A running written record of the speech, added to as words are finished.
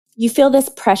you feel this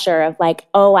pressure of like,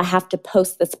 oh, I have to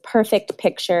post this perfect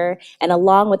picture. And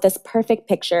along with this perfect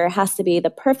picture has to be the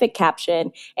perfect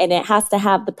caption and it has to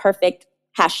have the perfect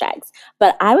hashtags.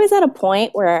 But I was at a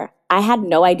point where I had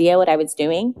no idea what I was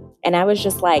doing. And I was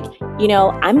just like,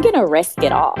 I'm going to risk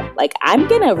it all. Like, I'm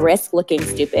going to risk looking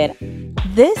stupid.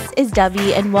 This is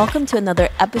Debbie, and welcome to another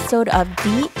episode of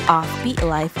The Offbeat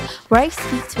Life, where I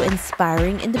speak to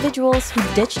inspiring individuals who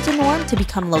ditched the norm to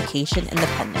become location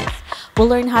independent. We'll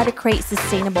learn how to create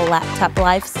sustainable laptop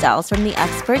lifestyles from the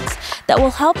experts that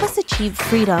will help us achieve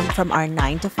freedom from our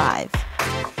 9 to 5.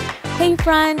 Hey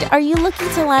friend, are you looking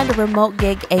to land a remote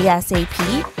gig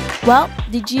ASAP? Well,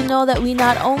 did you know that we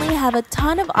not only have a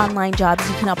ton of online jobs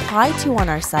you can apply to on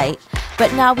our site,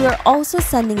 but now we're also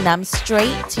sending them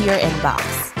straight to your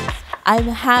inbox. I'm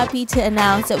happy to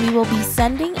announce that we will be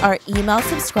sending our email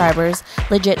subscribers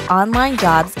legit online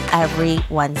jobs every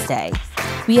Wednesday.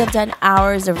 We have done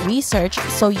hours of research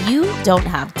so you don't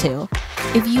have to.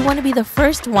 If you want to be the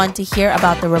first one to hear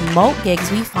about the remote gigs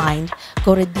we find,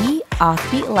 go to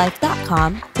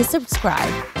theoffbeatlife.com to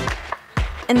subscribe.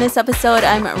 In this episode,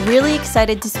 I'm really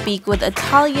excited to speak with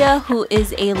Atalia, who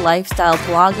is a lifestyle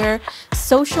blogger,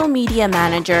 social media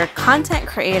manager, content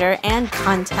creator, and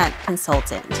content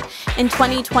consultant. In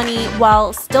 2020,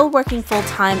 while still working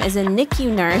full-time as a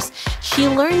NICU nurse, she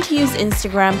learned to use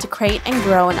Instagram to create and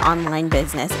grow an online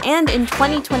business. And in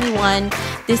 2021,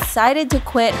 decided to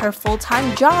quit her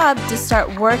full-time job to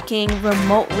start working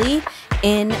remotely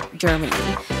in Germany.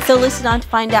 So listen on to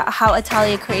find out how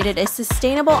Atalia created a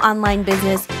sustainable online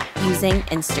business using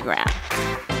Instagram.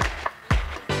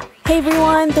 Hey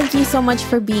everyone, thank you so much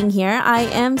for being here. I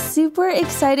am super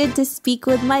excited to speak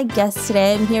with my guest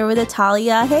today. I'm here with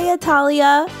Atalia. Hey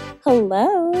Atalia.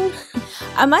 Hello.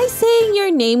 Am I saying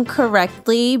your name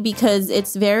correctly? Because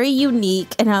it's very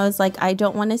unique and I was like, I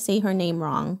don't want to say her name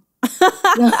wrong.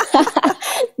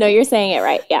 No, you're saying it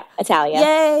right. Yeah, Atalia.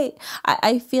 Yay!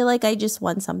 I feel like I just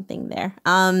won something there.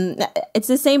 It's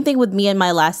the same thing with me and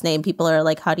my last name. People are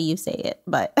like, how do you say it?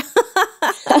 But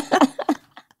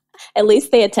at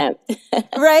least they attempt.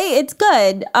 Right? It's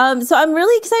good. So I'm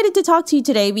really excited to talk to you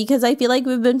today because I feel like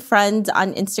we've been friends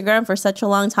on Instagram for such a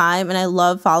long time and I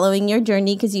love following your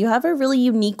journey because you have a really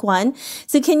unique one.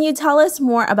 So can you tell us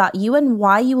more about you and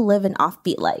why you live an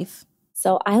offbeat life?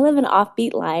 So I live an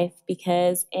offbeat life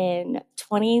because in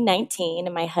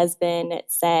 2019, my husband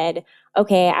said,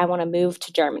 okay, I want to move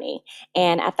to Germany.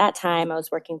 And at that time, I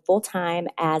was working full time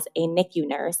as a NICU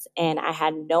nurse and I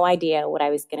had no idea what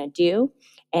I was going to do.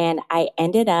 And I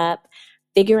ended up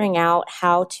figuring out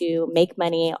how to make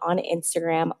money on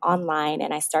Instagram online.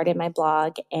 And I started my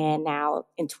blog. And now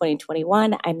in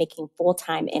 2021, I'm making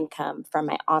full-time income from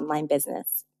my online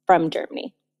business from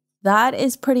Germany. That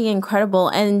is pretty incredible.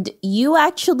 And you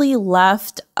actually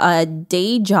left a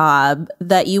day job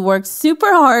that you worked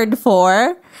super hard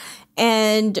for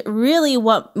and really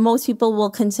what most people will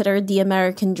consider the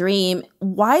American dream.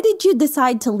 Why did you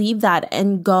decide to leave that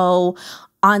and go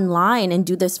online and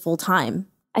do this full time?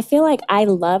 I feel like I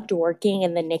loved working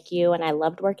in the NICU and I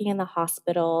loved working in the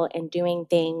hospital and doing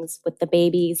things with the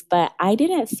babies, but I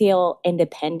didn't feel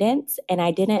independence and I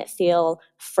didn't feel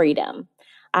freedom.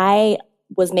 I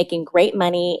was making great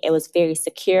money. It was very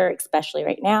secure, especially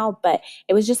right now, but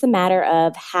it was just a matter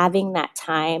of having that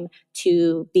time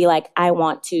to be like, I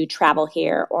want to travel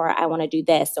here, or I want to do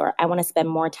this, or I want to spend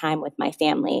more time with my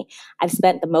family. I've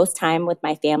spent the most time with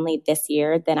my family this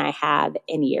year than I have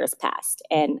in years past,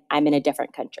 and I'm in a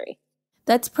different country.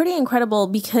 That's pretty incredible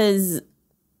because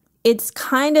it's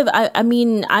kind of, I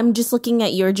mean, I'm just looking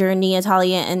at your journey,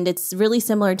 Atalia, and it's really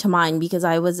similar to mine because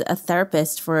I was a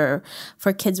therapist for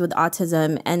kids with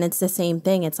autism. And it's the same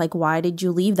thing. It's like, why did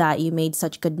you leave that? You made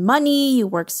such good money. You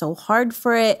worked so hard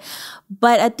for it.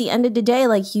 But at the end of the day,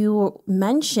 like you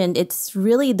mentioned, it's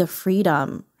really the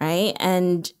freedom, right?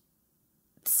 And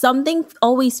something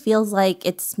always feels like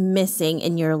it's missing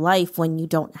in your life when you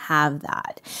don't have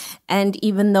that. And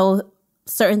even though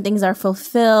certain things are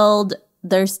fulfilled,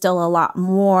 there's still a lot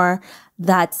more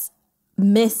that's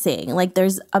missing. Like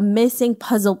there's a missing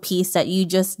puzzle piece that you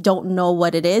just don't know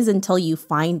what it is until you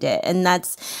find it. And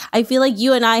I feel like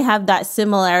you and I have that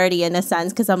similarity in a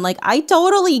sense because I'm like, I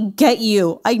totally get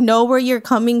you. I know where you're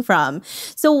coming from.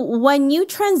 So when you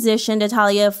transitioned,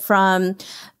 Atalia, from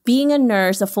being a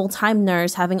nurse, a full-time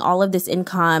nurse, having all of this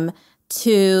income,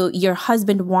 to your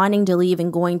husband wanting to leave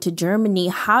and going to Germany,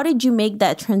 how did you make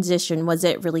that transition? Was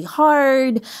it really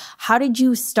hard? How did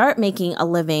you start making a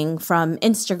living from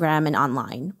Instagram and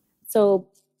online? So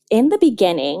in the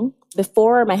beginning,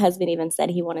 before my husband even said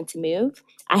he wanted to move,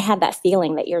 I had that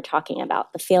feeling that you're talking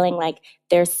about, the feeling like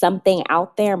there's something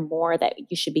out there more that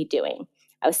you should be doing.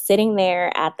 I was sitting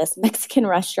there at this Mexican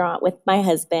restaurant with my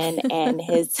husband and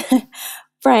his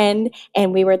friend,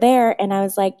 and we were there, and I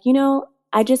was like,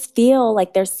 I just feel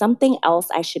like there's something else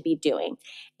I should be doing.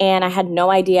 And I had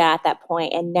no idea at that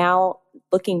point. And now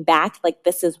looking back, like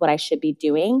this is what I should be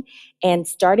doing. And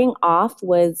starting off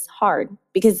was hard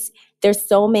because there's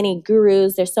so many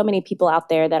gurus, there's so many people out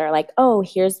there that are like, oh,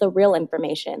 here's the real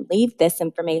information. Leave this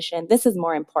information. This is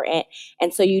more important.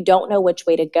 And so you don't know which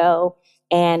way to go.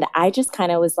 And I just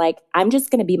kind of was like, I'm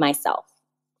just going to be myself.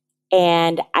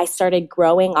 And I started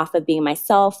growing off of being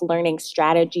myself, learning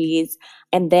strategies.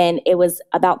 And then it was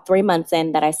about 3 months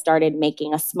in that I started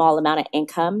making a small amount of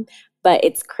income. But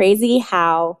it's crazy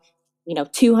how,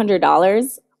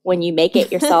 $200 when you make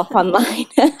it yourself online,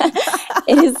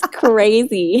 it is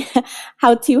crazy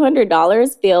how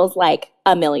 $200 feels like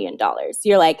 $1 million.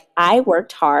 You're like, I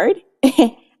worked hard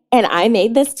and I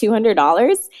made this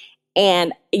 $200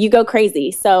 and you go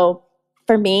crazy. So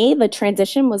for me, the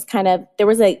transition was there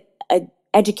was a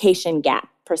education gap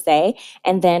per se.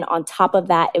 And then on top of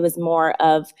that, it was more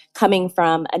of coming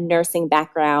from a nursing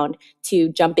background to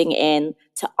jumping in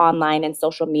to online and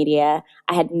social media.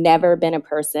 I had never been a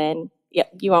person,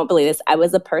 you won't believe this, I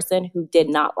was a person who did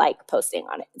not like posting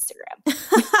on Instagram.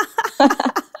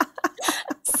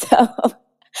 So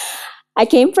I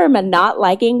came from a not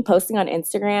liking posting on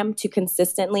Instagram to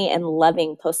consistently and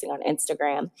loving posting on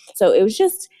Instagram. So it was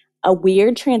just a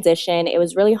weird transition. It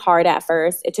was really hard at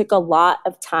first. It took a lot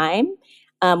of time.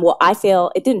 I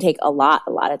feel it didn't take a lot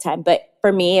of time, but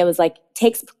for me, it was like, it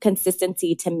takes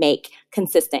consistency to make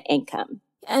consistent income.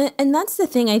 And that's the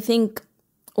thing, I think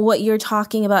what you're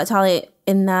talking about, Talia,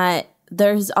 in that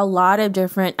there's a lot of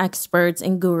different experts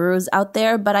and gurus out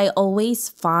there, but I always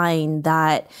find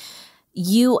that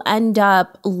you end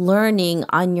up learning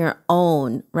on your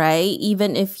own, right?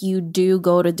 Even if you do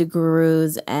go to the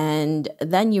gurus and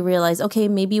then you realize, okay,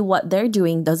 maybe what they're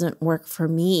doing doesn't work for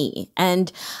me.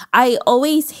 And I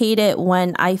always hate it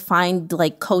when I find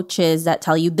like coaches that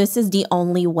tell you this is the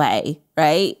only way,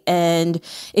 right? And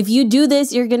if you do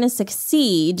this, you're going to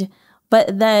succeed.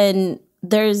 But then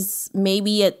there's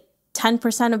maybe a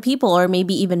 10% of people, or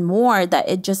maybe even more, that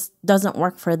it just doesn't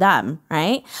work for them,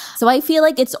 right? So I feel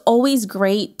like it's always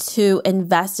great to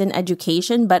invest in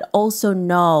education, but also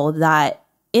know that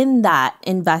in that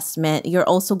investment, you're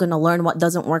also going to learn what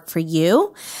doesn't work for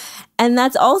you. And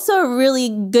that's also a really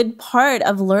good part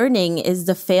of learning is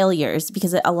the failures,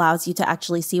 because it allows you to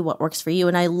actually see what works for you.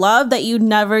 And I love that you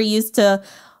never used to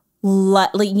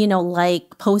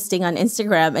like posting on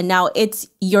Instagram, and now it's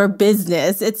your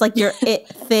business. It's like your it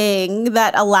thing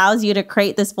that allows you to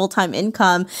create this full-time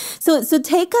income. So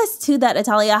take us to that,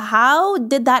 Atalia. How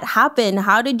did that happen?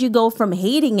 How did you go from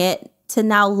hating it to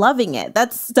now loving it?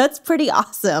 That's pretty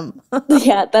awesome.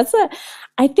 Yeah,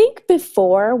 I think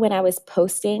before, when I was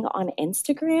posting on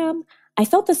Instagram, I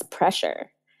felt this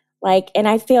pressure. And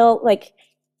I feel like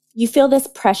you feel this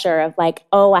pressure of like,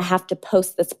 oh, I have to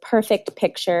post this perfect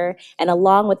picture. And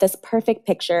along with this perfect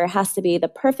picture has to be the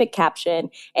perfect caption,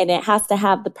 and it has to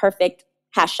have the perfect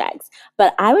hashtags.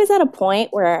 But I was at a point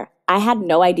where I had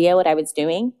no idea what I was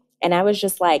doing. And I was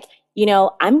just like,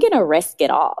 I'm going to risk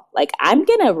it all. Like, I'm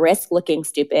going to risk looking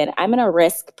stupid. I'm going to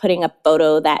risk putting a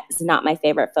photo that is not my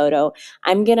favorite photo.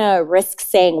 I'm going to risk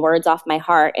saying words off my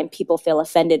heart and people feel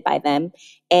offended by them.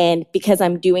 And because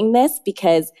I'm doing this,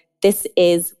 because this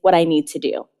is what I need to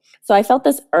do. So I felt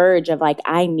this urge of like,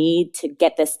 I need to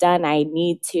get this done. I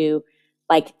need to,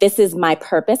 this is my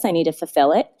purpose. I need to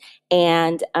fulfill it.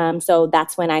 And so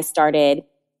that's when I started,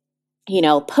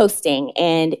 posting.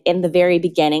 And in the very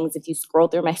beginnings, if you scroll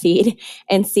through my feed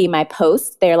and see my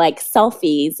posts, they're like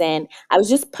selfies. And I was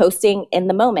just posting in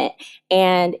the moment.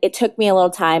 And it took me a little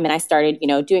time. And I started,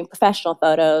 doing professional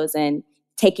photos and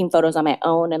taking photos on my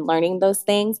own and learning those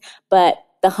things. But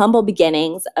the humble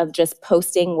beginnings of just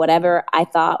posting whatever I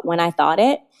thought when I thought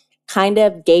it kind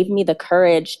of gave me the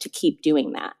courage to keep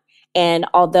doing that. And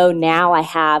although now I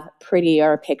have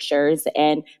prettier pictures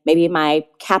and maybe my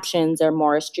captions are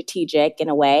more strategic in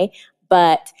a way,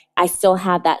 but I still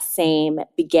have that same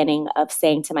beginning of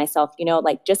saying to myself,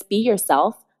 just be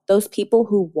yourself. Those people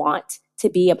who want to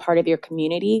be a part of your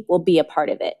community will be a part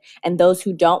of it. And those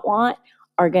who don't want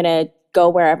are going to go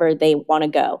wherever they want to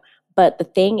go. But the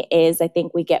thing is, I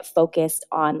think we get focused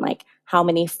on how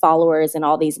many followers and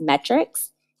all these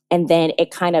metrics, and then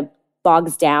it kind of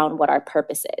bogs down what our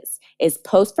purpose is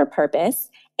post for purpose.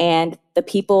 And the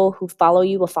people who follow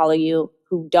you will follow you,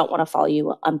 who don't want to follow you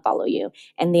will unfollow you.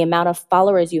 And the amount of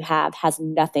followers you have has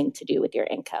nothing to do with your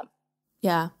income.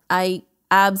 Yeah, I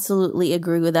absolutely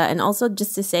agree with that. And also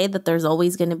just to say that there's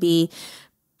always going to be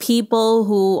people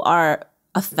who are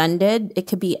offended. It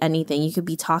could be anything. You could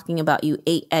be talking about you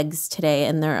ate eggs today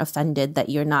and they're offended that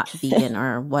you're not vegan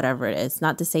or whatever it is.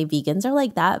 Not to say vegans are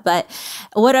like that, but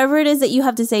whatever it is that you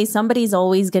have to say, somebody's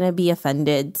always going to be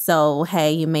offended. So,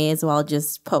 hey, you may as well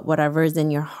just put whatever's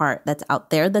in your heart that's out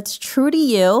there that's true to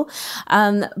you.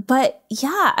 But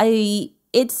yeah,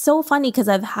 it's so funny because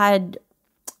I've had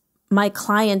my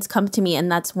clients come to me and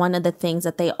that's one of the things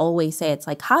that they always say. It's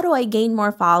like, how do I gain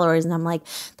more followers? And I'm like,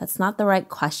 that's not the right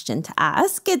question to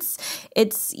ask. It's,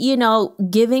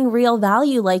 giving real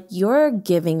value, like you're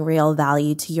giving real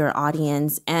value to your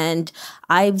audience. And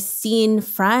I've seen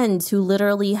friends who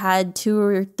literally had 2,000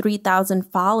 or 3,000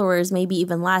 followers, maybe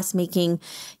even less, making,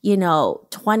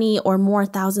 20 or more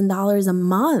 $1,000 a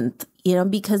month,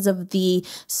 because of the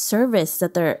service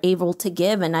that they're able to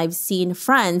give. And I've seen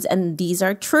friends, and these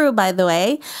are true, by the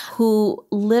way, who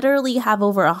literally have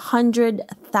over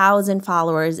 100,000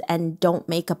 followers and don't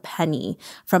make a penny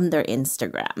from their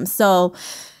Instagram. So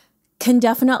can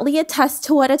definitely attest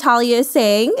to what Atalia is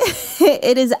saying.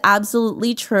 It is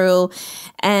absolutely true.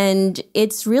 And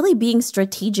it's really being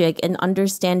strategic and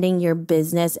understanding your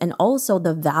business and also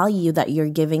the value that you're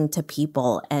giving to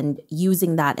people and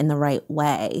using that in the right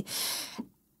way.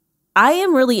 I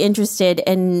am really interested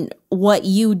in what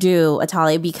you do,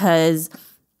 Atalia, because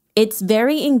it's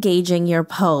very engaging, your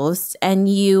posts, and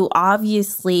you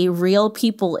obviously reel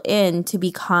people in to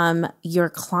become your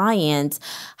clients.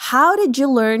 How did you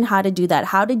learn how to do that?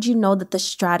 How did you know that the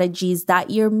strategies that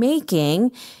you're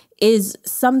making is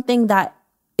something that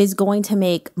is going to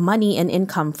make money and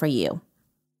income for you?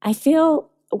 I feel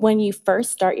when you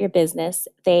first start your business,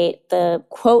 the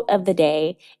quote of the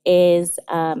day is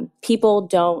people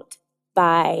don't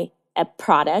buy a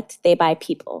product, they buy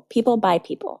people. People buy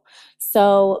people.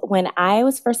 So when I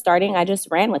was first starting, I just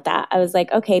ran with that. I was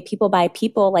like, okay, people buy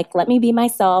people. Like, let me be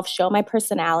myself, show my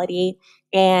personality.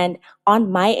 And on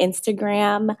my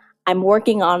Instagram, I'm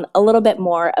working on a little bit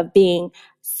more of being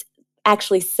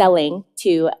actually selling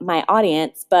to my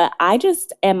audience, but I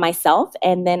just am myself.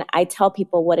 And then I tell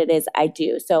people what it is I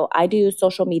do. So I do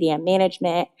social media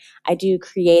management. I do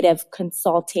creative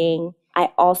consulting. I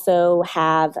also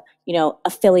have,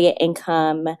 affiliate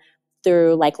income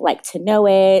through like to know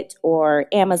it or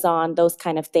Amazon, those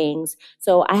kind of things.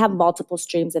 So I have multiple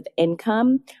streams of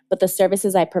income, but the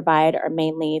services I provide are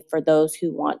mainly for those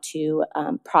who want to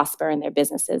prosper in their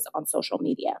businesses on social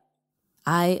media.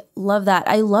 I love that.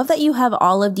 I love that you have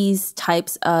all of these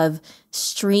types of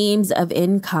streams of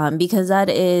income, because that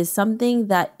is something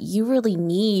that you really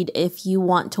need if you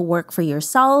want to work for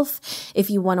yourself,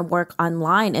 if you want to work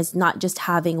online, is not just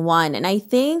having one. And I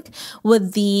think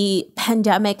with the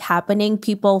pandemic happening,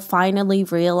 people finally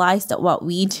realized that what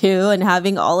we do and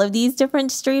having all of these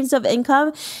different streams of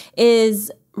income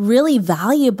is really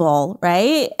valuable,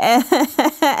 right?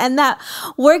 And that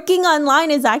working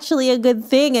online is actually a good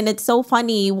thing. And it's so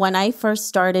funny. When I first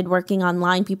started working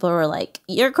online, people were like,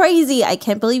 you're crazy. I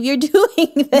can't believe you're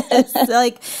doing this.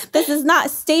 Like, this is not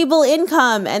stable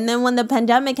income. And then when the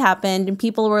pandemic happened and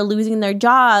people were losing their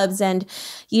jobs and,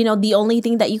 the only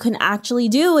thing that you can actually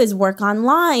do is work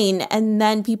online. And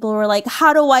then people were like,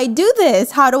 how do I do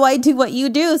this? How do I do what you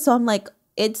do? So I'm like,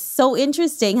 it's so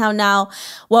interesting how now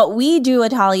what we do,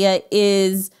 Atalia,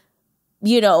 is,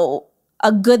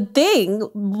 a good thing,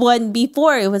 when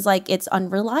before it was like it's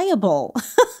unreliable.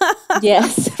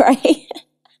 Yes, right.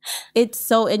 It's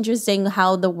so interesting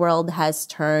how the world has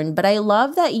turned. But I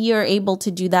love that you're able to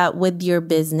do that with your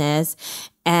business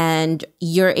and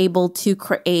you're able to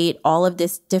create all of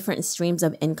these different streams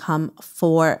of income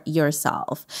for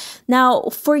yourself. Now,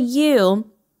 for you,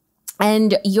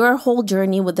 and your whole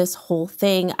journey with this whole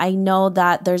thing, I know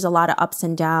that there's a lot of ups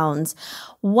and downs.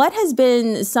 What has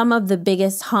been some of the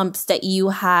biggest humps that you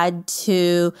had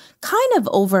to kind of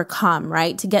overcome,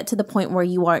 right? To get to the point where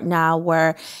you are now,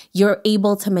 where you're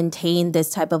able to maintain this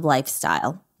type of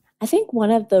lifestyle? I think one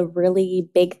of the really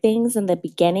big things in the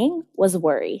beginning was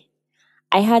worry.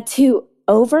 I had to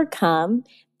overcome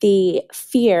the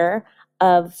fear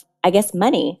of, I guess,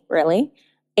 money, really.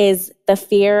 Is the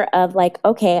fear of like,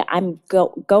 okay, I'm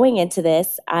going into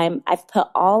this. I've put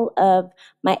all of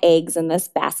my eggs in this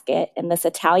basket, in this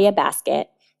Italia basket.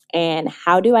 And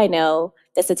how do I know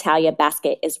this Italia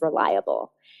basket is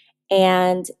reliable?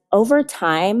 And over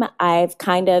time, I've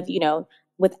kind of,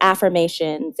 with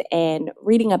affirmations and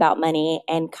reading about money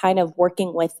and kind of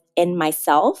working within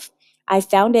myself, I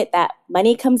found it that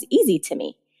money comes easy to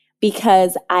me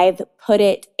because I've put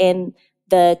it in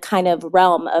the kind of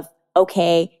realm of,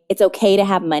 okay, it's okay to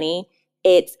have money.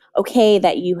 It's okay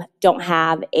that you don't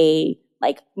have a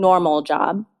like normal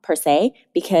job per se,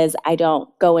 because I don't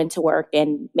go into work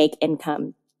and make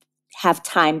income have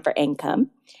time for income.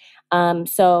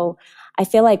 So I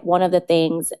feel like one of the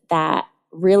things that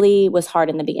really was hard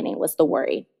in the beginning was the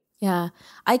worry. Yeah,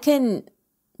 I can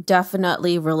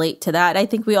definitely relate to that. I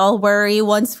think we all worry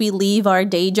once we leave our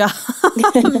day job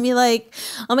and be like,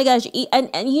 oh my gosh.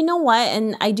 And you know what?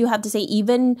 And I do have to say,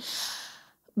 even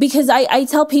because I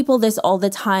tell people this all the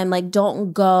time, like,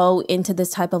 don't go into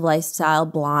this type of lifestyle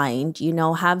blind,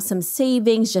 have some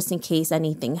savings just in case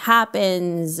anything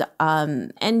happens.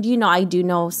 And, I do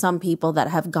know some people that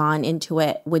have gone into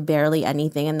it with barely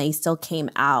anything and they still came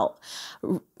out,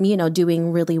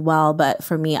 doing really well. But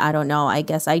for me, I don't know. I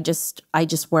guess I just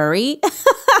worry.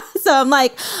 So I'm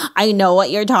like, I know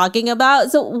what you're talking about.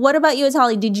 So what about you,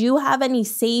 Atali? Did you have any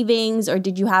savings or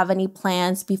did you have any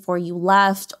plans before you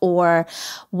left? Or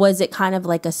was it kind of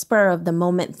like a spur of the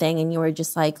moment thing and you were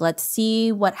just like, let's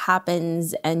see what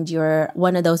happens? And you're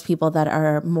one of those people that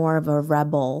are more of a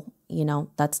rebel,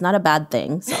 that's not a bad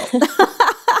thing. So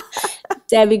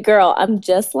Debbie, girl, I'm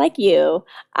just like you.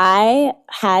 I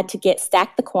had to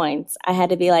stack the coins. I had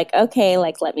to be like, okay,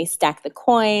 like, let me stack the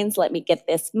coins. Let me get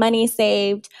this money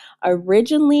saved.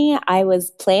 Originally, I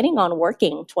was planning on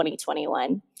working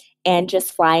 2021 and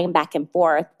just flying back and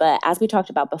forth. But as we talked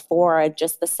about before,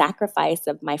 just the sacrifice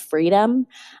of my freedom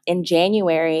in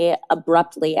January,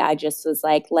 abruptly, I just was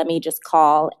like, let me just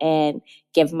call and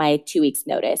give my 2 weeks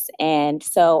notice. And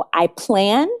so I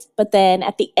planned, but then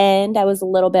at the end, I was a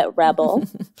little bit rebel.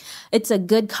 It's a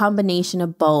good combination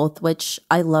of both, which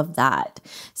I love that.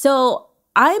 So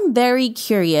I'm very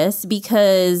curious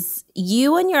because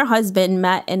you and your husband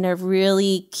met in a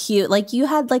really cute, like you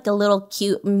had like a little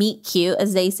cute meet cute,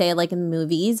 as they say, like in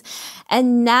movies.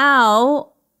 And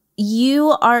now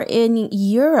you are in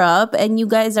Europe and you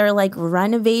guys are like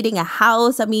renovating a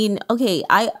house. I mean, okay,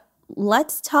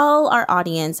 let's tell our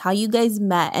audience how you guys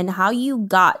met and how you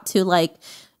got to like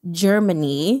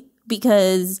Germany,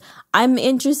 because I'm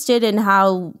interested in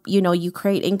how, you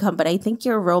create income, but I think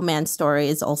your romance story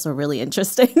is also really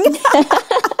interesting.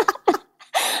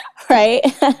 Right?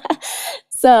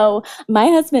 So my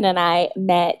husband and I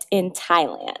met in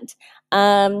Thailand.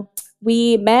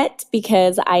 We met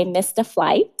because I missed a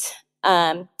flight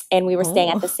and we were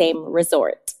staying at the same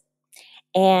resort.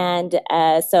 And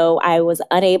so I was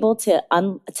unable to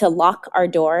lock our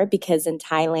door because in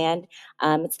Thailand,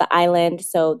 it's the island,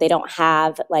 so they don't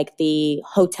have like the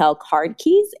hotel card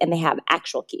keys and they have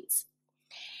actual keys.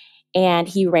 And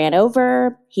he ran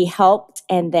over, he helped,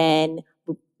 and then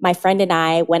my friend and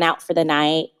I went out for the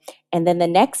night. And then the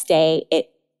next day, it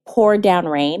poured down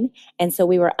rain. And so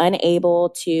we were unable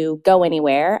to go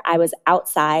anywhere. I was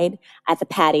outside at the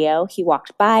patio. He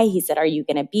walked by. He said, "Are you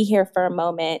going to be here for a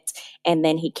moment?" And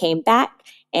then he came back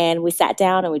and we sat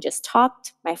down and we just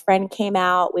talked. My friend came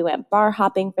out. We went bar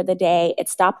hopping for the day. It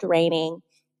stopped raining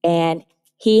and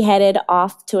he headed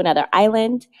off to another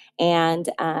island. And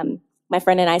my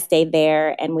friend and I stayed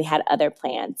there and we had other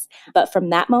plans. But from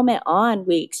that moment on,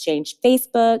 we exchanged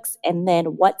Facebooks and then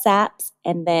WhatsApps.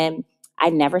 And then I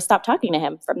never stopped talking to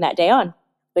him from that day on,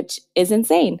 which is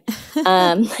insane.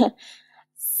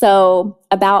 So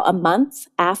about a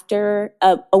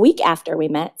week after we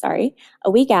met,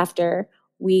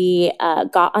 we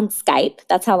got on Skype.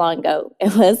 That's how long ago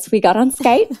it was. We got on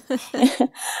Skype.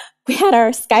 We had our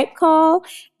Skype call.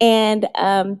 And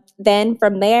then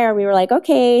from there, we were like,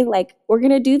 okay, like we're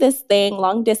going to do this thing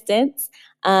long distance.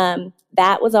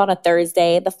 That was on a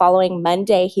Thursday. The following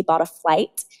Monday, he bought a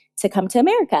flight to come to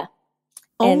America.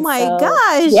 Oh my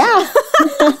gosh. Yeah.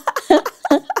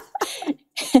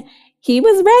 He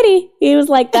was ready. He was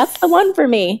like, that's the one for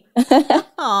me.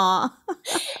 Aww.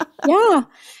 Yeah.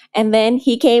 And then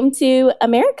he came to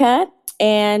America,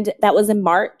 and that was in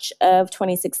March of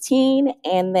 2016.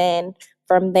 And then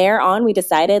from there on, we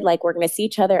decided like we're going to see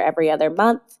each other every other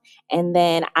month. And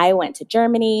then I went to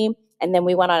Germany, and then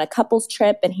we went on a couples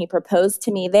trip, and he proposed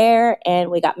to me there,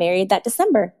 and we got married that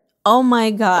December. Oh my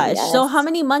gosh. Yes. So how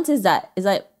many months is that? Is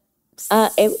that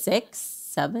 6,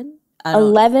 7?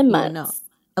 11 months.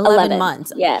 11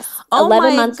 months. Yes. Oh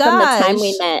 11 months gosh. From the time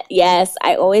we met. Yes.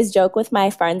 I always joke with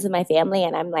my friends and my family,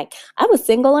 and I'm like, I was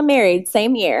single and married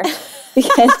same year,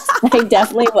 because I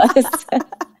definitely was.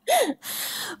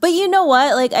 But you know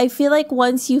what? Like, I feel like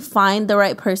once you find the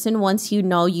right person, once you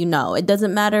know, it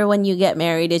doesn't matter when you get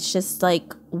married. It's just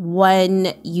like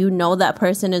when you know that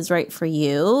person is right for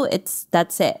you,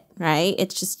 that's it, right?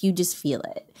 It's just, you just feel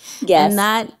it. Yes. And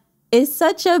that is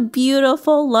such a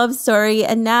beautiful love story.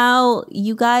 And now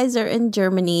you guys are in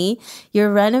Germany.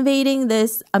 You're renovating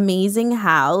this amazing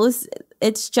house.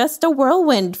 It's just a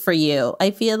whirlwind for you.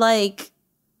 I feel like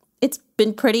it's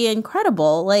been pretty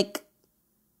incredible. Like,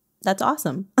 That's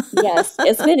awesome. Yes,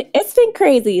 it's been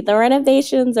crazy. The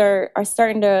renovations are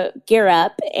starting to gear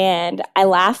up, and I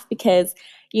laugh because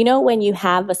when you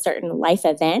have a certain life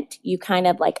event, you kind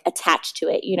of like attach to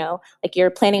it, like you're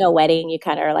planning a wedding, you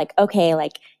kind of are like, okay,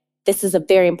 like this is a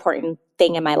very important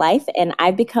thing in my life, and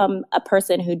I've become a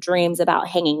person who dreams about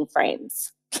hanging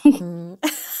frames. Mm.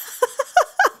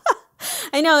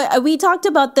 I know we talked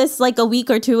about this like a week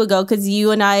or two ago because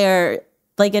you and I are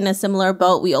like in a similar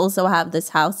boat. We also have this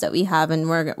house that we have and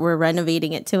we're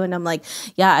renovating it too. And I'm like,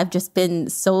 yeah, I've just been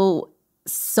so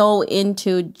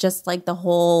into just like the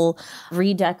whole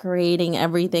redecorating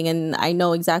everything. And I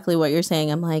know exactly what you're saying.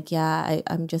 I'm like, yeah,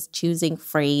 I'm just choosing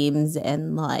frames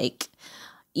and like,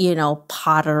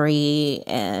 pottery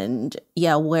and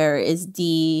yeah, where is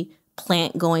the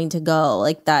plant going to go?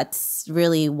 Like that's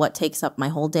really what takes up my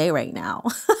whole day right now.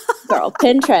 Girl,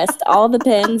 Pinterest, all the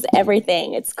pins,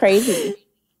 everything. It's crazy.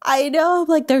 I know,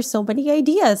 like there's so many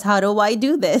ideas. How do I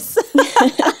do this?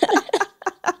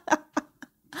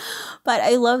 But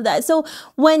I love that. So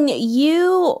when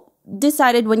you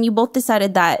both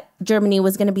decided that Germany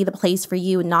was going to be the place for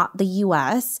you, not the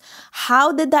US,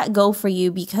 how did that go for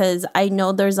you? Because I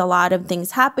know there's a lot of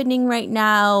things happening right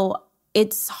now.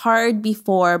 It's hard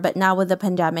before, but now with the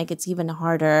pandemic, it's even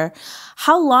harder.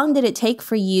 How long did it take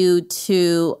for you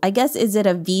to, I guess, is it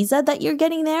a visa that you're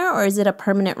getting there or is it a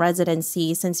permanent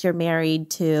residency since you're married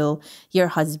to your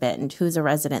husband who's a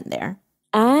resident there?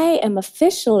 I am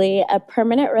officially a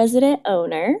permanent resident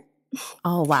owner.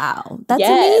 Oh, wow. That's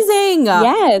Yes. amazing.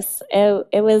 Yes.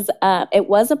 It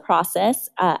was a process.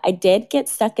 I did get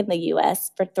stuck in the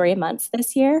US for 3 months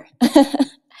this year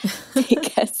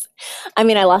because, I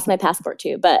mean, I lost my passport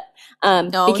too, but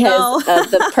Oh, because no.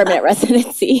 of the permanent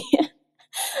residency.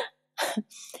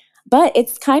 But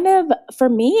it's kind of, for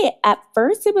me, at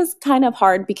first it was kind of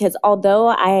hard because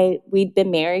although we'd been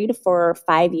married for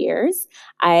 5 years,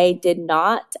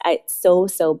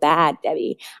 so bad,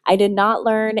 Debbie. I did not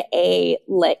learn a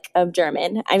lick of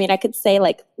German. I mean, I could say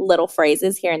like little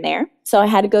phrases here and there. So I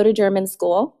had to go to German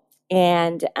school,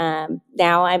 and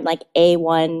now I'm like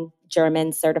A1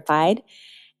 German certified.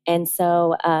 And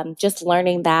so just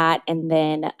learning that, and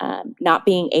then not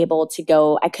being able to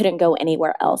go, I couldn't go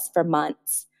anywhere else for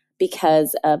months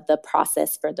because of the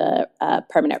process for the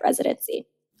permanent residency.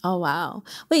 Oh, wow.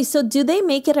 Wait, so do they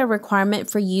make it a requirement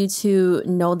for you to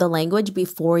know the language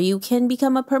before you can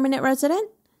become a permanent resident?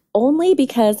 Only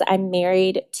because I'm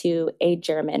married to a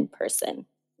German person.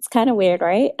 It's kind of weird,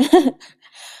 right?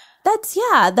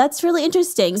 That's really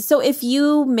interesting. So if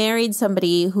you married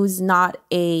somebody who's not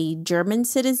a German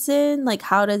citizen, like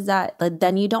how does that, like,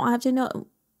 then you don't have to know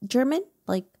German?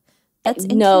 Like that's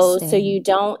No, so interesting. you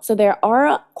don't. So there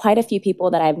are quite a few people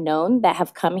that I've known that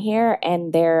have come here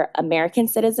and they're American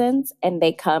citizens and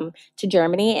they come to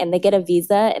Germany and they get a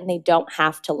visa and they don't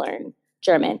have to learn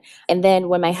German. And then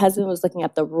when my husband was looking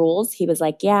at the rules, he was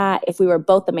like, yeah, if we were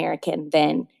both American,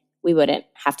 then we wouldn't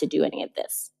have to do any of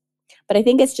this. But I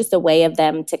think it's just a way of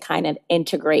them to kind of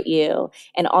integrate you.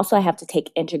 And also I have to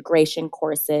take integration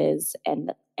courses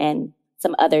and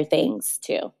some other things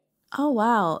too. Oh,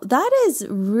 wow. That is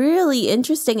really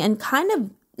interesting and kind of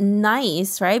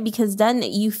nice, right? Because then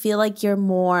you feel like you're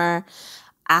more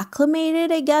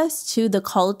acclimated, I guess, to the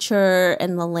culture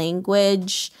and the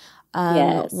language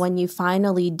Yes. when you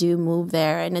finally do move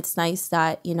there. And it's nice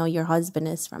that, your husband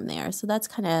is from there. So that's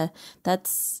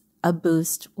a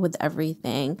boost with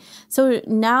everything. So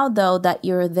now, though, that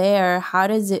you're there, how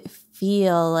does it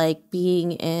feel like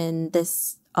being in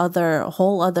this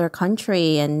whole other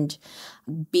country and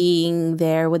being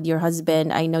there with your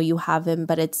husband? I know you have him,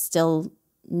 but it's still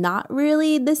not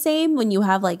really the same when you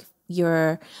have like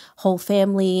your whole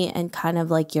family and kind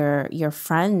of like your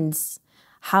friends.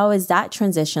 How has that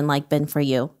transition like been for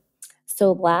you?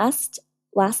 So last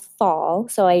fall,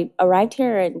 so I arrived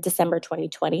here in December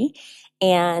 2020,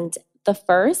 and the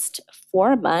first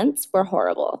 4 months were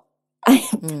horrible. I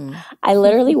Mm. I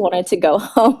literally wanted to go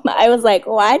home. I was like,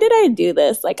 why did I do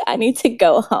this? Like, I need to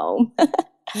go home.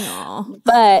 Aw.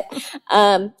 But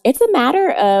it's a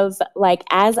matter of like,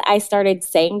 as I started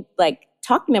saying, like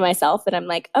talking to myself, and I'm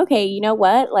like, okay, you know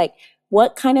what? Like,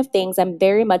 what kind of things? I'm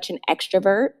very much an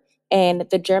extrovert. And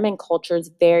the German culture is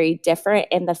very different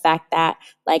in the fact that,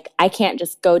 like, I can't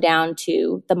just go down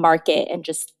to the market and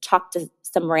just talk to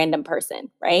some random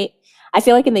person, right? I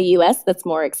feel like in the US, that's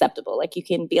more acceptable. Like, you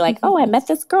can be like, oh, I met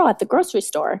this girl at the grocery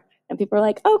store. And people are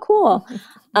like, oh, cool.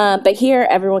 But here,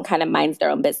 everyone kind of minds their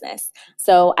own business.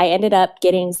 So I ended up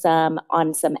getting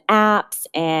on some apps,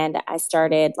 and I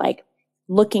started like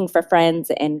looking for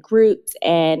friends and groups.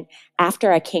 And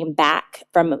after I came back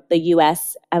from the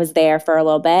US, I was there for a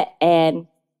little bit, and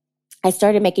I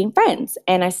started making friends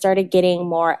and I started getting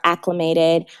more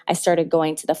acclimated. I started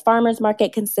going to the farmer's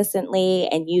market consistently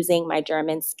and using my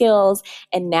German skills.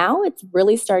 And now it's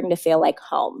really starting to feel like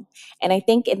home. And I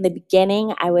think in the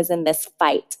beginning, I was in this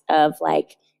fight of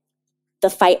like, the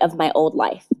fight of my old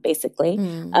life, basically,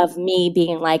 Mm. of me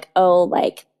being like, oh,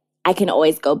 like I can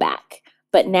always go back.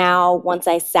 But now, once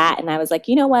I sat and I was like,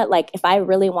 you know what? Like, if I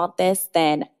really want this,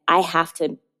 then I have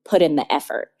to put in the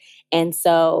effort. And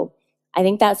so I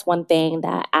think that's one thing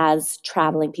that as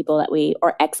traveling people that we,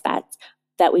 or expats,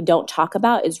 that we don't talk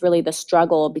about is really the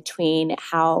struggle between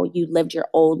how you lived your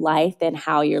old life and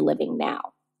how you're living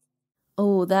now.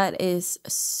 Oh, that is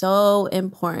so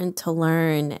important to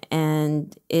learn.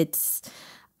 And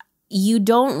you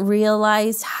don't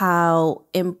realize how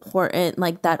important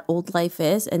like that old life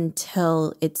is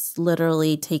until it's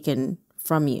literally taken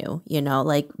from you,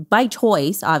 like by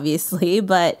choice, obviously,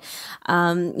 but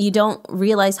you don't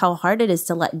realize how hard it is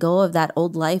to let go of that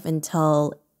old life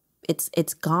until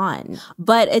it's gone.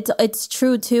 But it's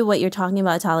true too what you're talking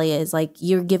about, Talia, is like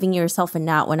you're giving yourself a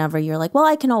nut whenever you're like, well,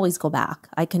 I can always go back.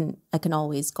 I can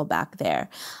always go back there.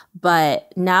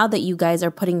 But now that you guys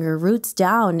are putting your roots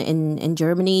down in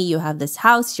Germany, you have this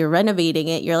house, you're renovating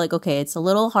it, you're like, okay, it's a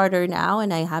little harder now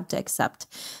and I have to accept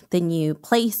the new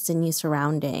place, the new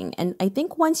surrounding. And I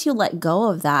think once you let go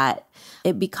of that,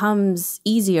 it becomes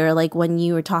easier. Like when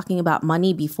you were talking about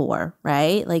money before,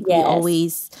 right? Like we Yes.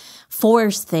 always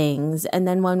force things. And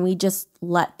then when we just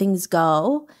let things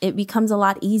go, it becomes a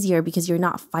lot easier because you're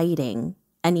not fighting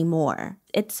anymore.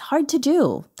 It's hard to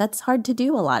do. That's hard to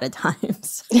do a lot of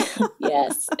times.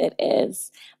 Yes, it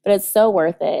is. But it's so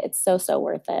worth it. It's so, so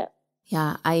worth it.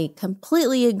 Yeah, I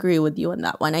completely agree with you on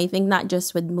that one. I think not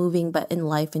just with moving, but in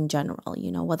life in general,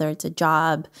 whether it's a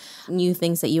job, new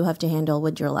things that you have to handle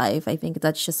with your life. I think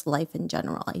that's just life in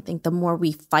general. I think the more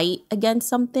we fight against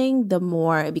something, the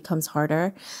more it becomes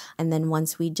harder. And then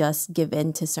once we just give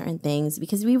in to certain things,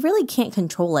 because we really can't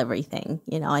control everything,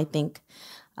 I think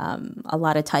a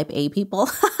lot of type A people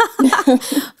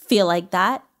feel like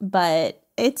that, but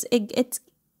it's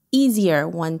easier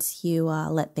once you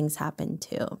let things happen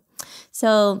too.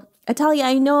 So, Atalia,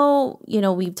 I know,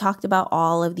 we've talked about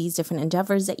all of these different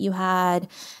endeavors that you had,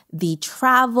 the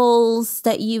travels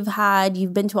that you've had.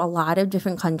 You've been to a lot of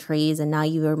different countries and now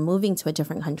you are moving to a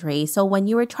different country. So when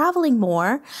you were traveling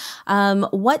more,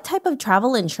 what type of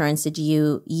travel insurance did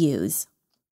you use?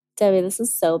 Debbie, this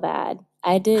is so bad.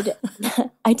 I did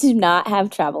I do not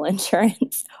have travel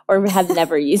insurance or have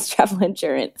never used travel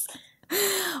insurance.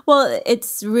 Well,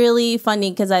 it's really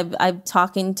funny because I'm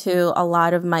talking to a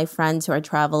lot of my friends who are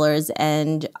travelers,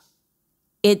 and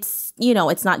it's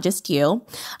not just you.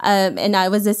 And I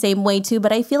was the same way too.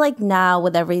 But I feel like now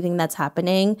with everything that's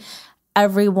happening,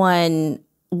 everyone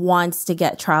wants to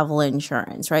get travel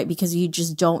insurance, right? Because you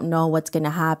just don't know what's going to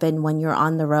happen when you're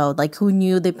on the road. Like, who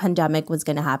knew the pandemic was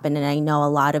going to happen? And I know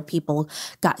a lot of people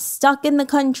got stuck in the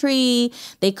country.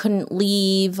 They couldn't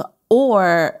leave,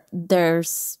 or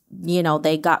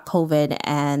they got COVID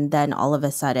and then all of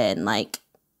a sudden, like,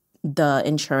 the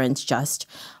insurance just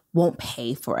won't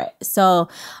pay for it. So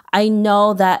I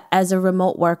know that as a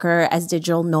remote worker, as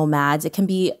digital nomads, it can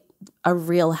be a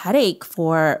real headache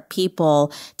for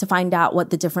people to find out what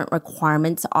the different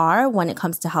requirements are when it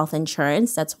comes to health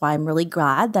insurance. That's why I'm really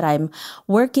glad that I'm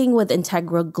working with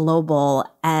Integra Global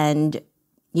and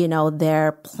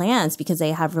their plans, because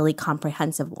they have really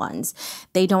comprehensive ones.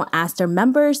 They don't ask their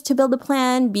members to build a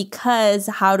plan because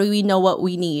how do we know what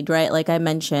we need, right? Like I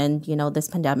mentioned, this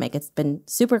pandemic, it's been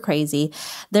super crazy.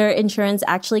 Their insurance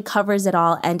actually covers it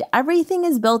all and everything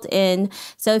is built in.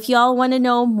 So if y'all want to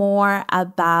know more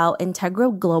about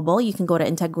Integra Global, you can go to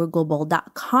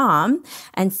integraglobal.com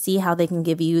and see how they can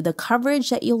give you the coverage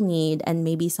that you'll need and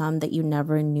maybe some that you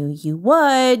never knew you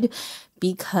would,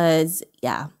 because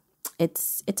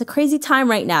it's a crazy time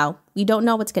right now. We don't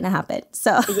know what's going to happen.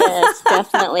 So Yes,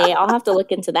 definitely. I'll have to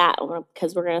look into that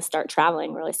because we're going to start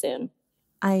traveling really soon.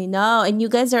 I know. And you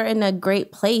guys are in a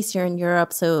great place. You're in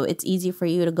Europe, so it's easy for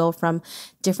you to go from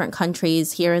different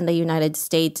countries. Here in the United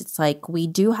States, it's like we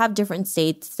do have different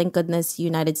states. Thank goodness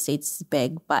United States is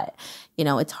big, but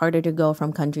it's harder to go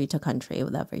from country to country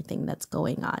with everything that's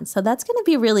going on. So that's going to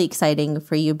be really exciting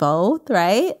for you both,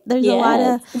 right? There's a lot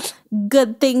of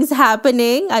good things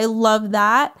happening. I love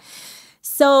that.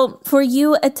 So for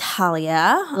you,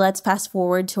 Atalia, let's fast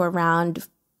forward to around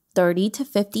 30 to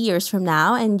 50 years from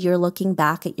now, and you're looking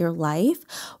back at your life.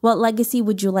 What legacy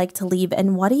would you like to leave,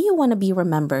 and what do you want to be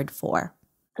remembered for?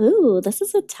 Ooh, this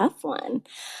is a tough one.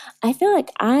 I feel like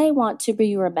I want to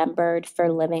be remembered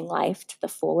for living life to the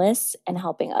fullest and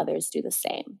helping others do the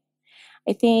same.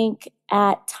 I think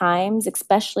at times,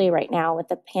 especially right now with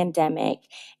the pandemic,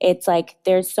 it's like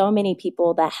there's so many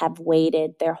people that have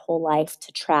waited their whole life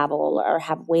to travel or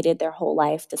have waited their whole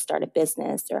life to start a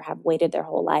business or have waited their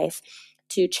whole life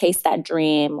to chase that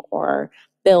dream or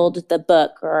build the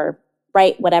book or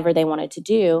write whatever they wanted to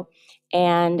do.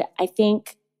 And I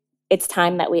think it's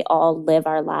time that we all live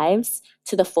our lives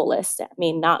to the fullest. I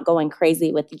mean, not going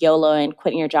crazy with YOLO and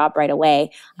quitting your job right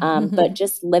away, but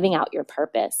just living out your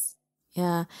purpose.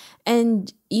 Yeah.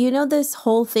 And this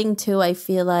whole thing too, I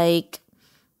feel like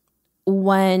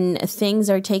when things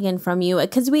are taken from you,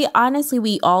 because we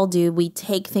all do, we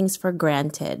take things for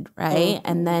granted, right? Mm-hmm.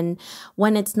 And then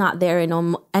when it's not there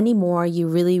anymore, you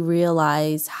really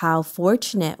realize how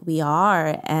fortunate we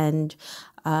are. And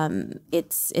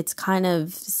it's kind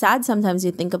of sad sometimes.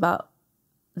 You think about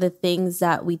the things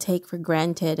that we take for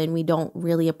granted and we don't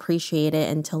really appreciate it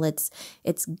until it's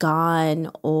gone,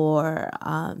 or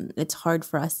it's hard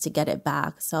for us to get it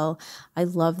back. So I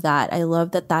love that. I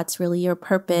love that that's really your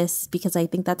purpose, because I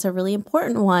think that's a really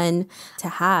important one to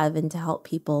have and to help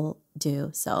people do.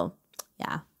 So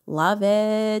yeah, love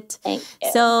it. Thank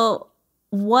you. So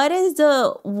what is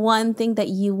the one thing that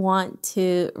you want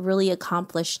to really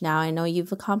accomplish now? I know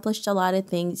you've accomplished a lot of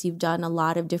things. You've done a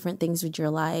lot of different things with your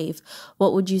life.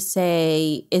 What would you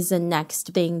say is the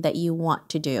next thing that you want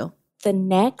to do? The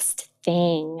next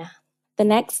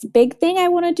big thing I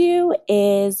want to do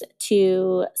is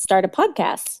to start a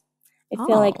podcast. I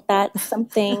feel like that's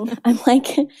something I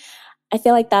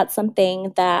feel like that's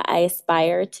something that I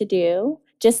aspire to do.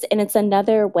 And it's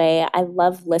another way. I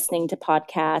love listening to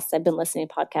podcasts. I've been listening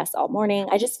to podcasts all morning.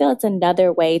 I just feel it's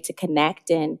another way to connect.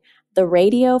 And the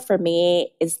radio for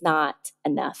me is not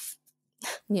enough.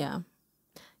 Yeah.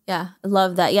 Yeah, I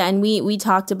love that. Yeah, and we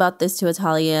talked about this to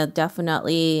Atalia.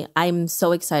 Definitely, I'm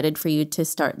so excited for you to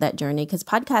start that journey, because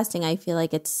podcasting, I feel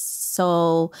like it's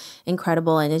so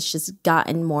incredible, and it's just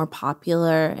gotten more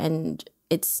popular, and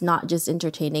it's not just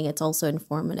entertaining, it's also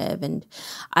informative. And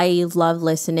I love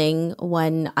listening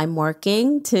when I'm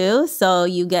working too. So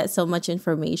you get so much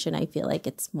information. I feel like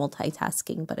it's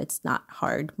multitasking, but it's not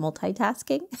hard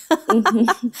multitasking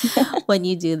when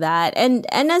you do that. And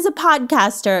as a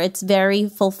podcaster, it's very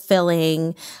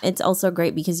fulfilling. It's also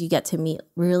great because you get to meet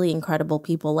really incredible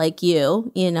people like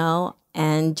you,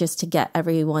 and just to get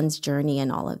everyone's journey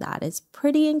and all of that is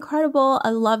pretty incredible.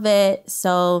 I love it.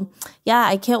 So yeah,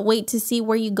 I can't wait to see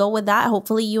where you go with that.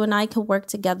 Hopefully you and I can work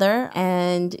together.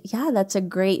 And yeah, that's a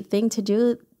great thing to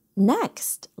do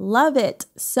next. Love it.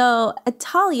 So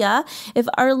Atalia, if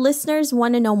our listeners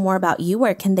want to know more about you,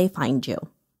 where can they find you?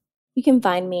 You can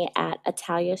find me at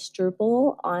Atalia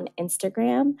Struble on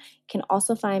Instagram. You can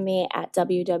also find me at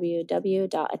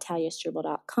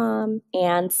www.ataliastruble.com.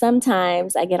 And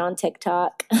sometimes I get on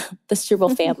TikTok, the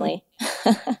Struble family.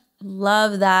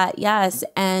 Love that. Yes.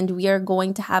 And we are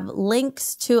going to have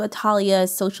links to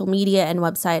Atalia's social media and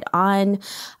website on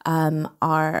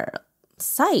our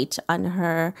site, on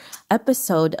her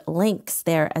episode links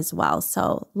there as well.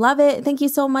 So love it. Thank you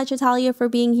so much, Atalia, for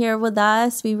being here with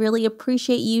us. We really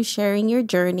appreciate you sharing your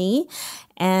journey.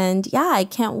 And yeah, I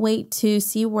can't wait to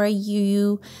see where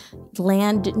you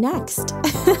land next.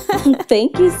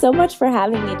 Thank you so much for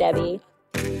having me, Debbie.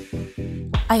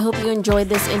 I hope you enjoyed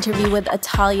this interview with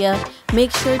Atalia.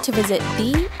 Make sure to visit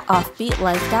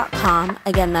theoffbeatlife.com.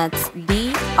 Again, that's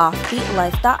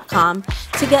theoffbeatlife.com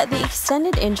to get the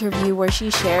extended interview where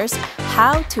she shares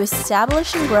how to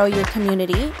establish and grow your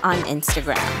community on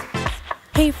Instagram.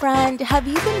 Hey friend, have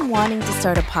you been wanting to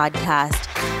start a podcast?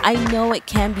 I know it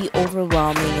can be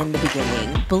overwhelming in the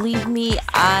beginning. Believe me,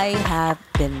 I have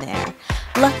been there.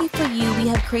 Lucky for you, we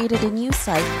have created a new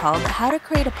site called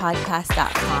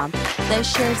howtocreateapodcast.com that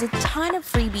shares a ton of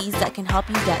freebies that can help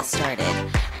you get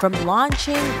started. From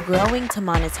launching, growing to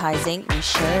monetizing, we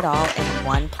share it all in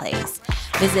one place.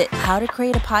 Visit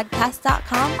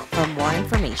howtocreateapodcast.com for more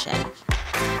information.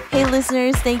 Hey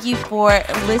listeners, thank you for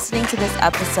listening to this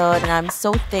episode, and I'm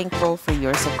so thankful for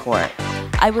your support.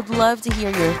 I would love to hear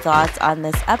your thoughts on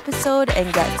this episode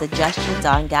and get suggestions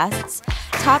on guests,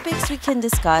 topics we can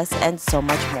discuss, and so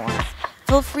much more.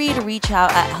 Feel free to reach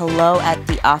out at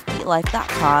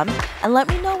hello@theoffbeatlife.com and let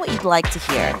me know what you'd like to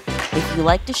hear. If you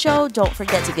like the show, don't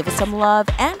forget to give us some love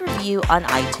and review on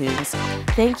iTunes.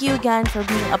 Thank you again for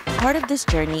being a part of this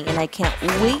journey, and I can't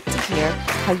wait to hear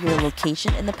how your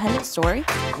location independent story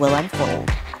will unfold.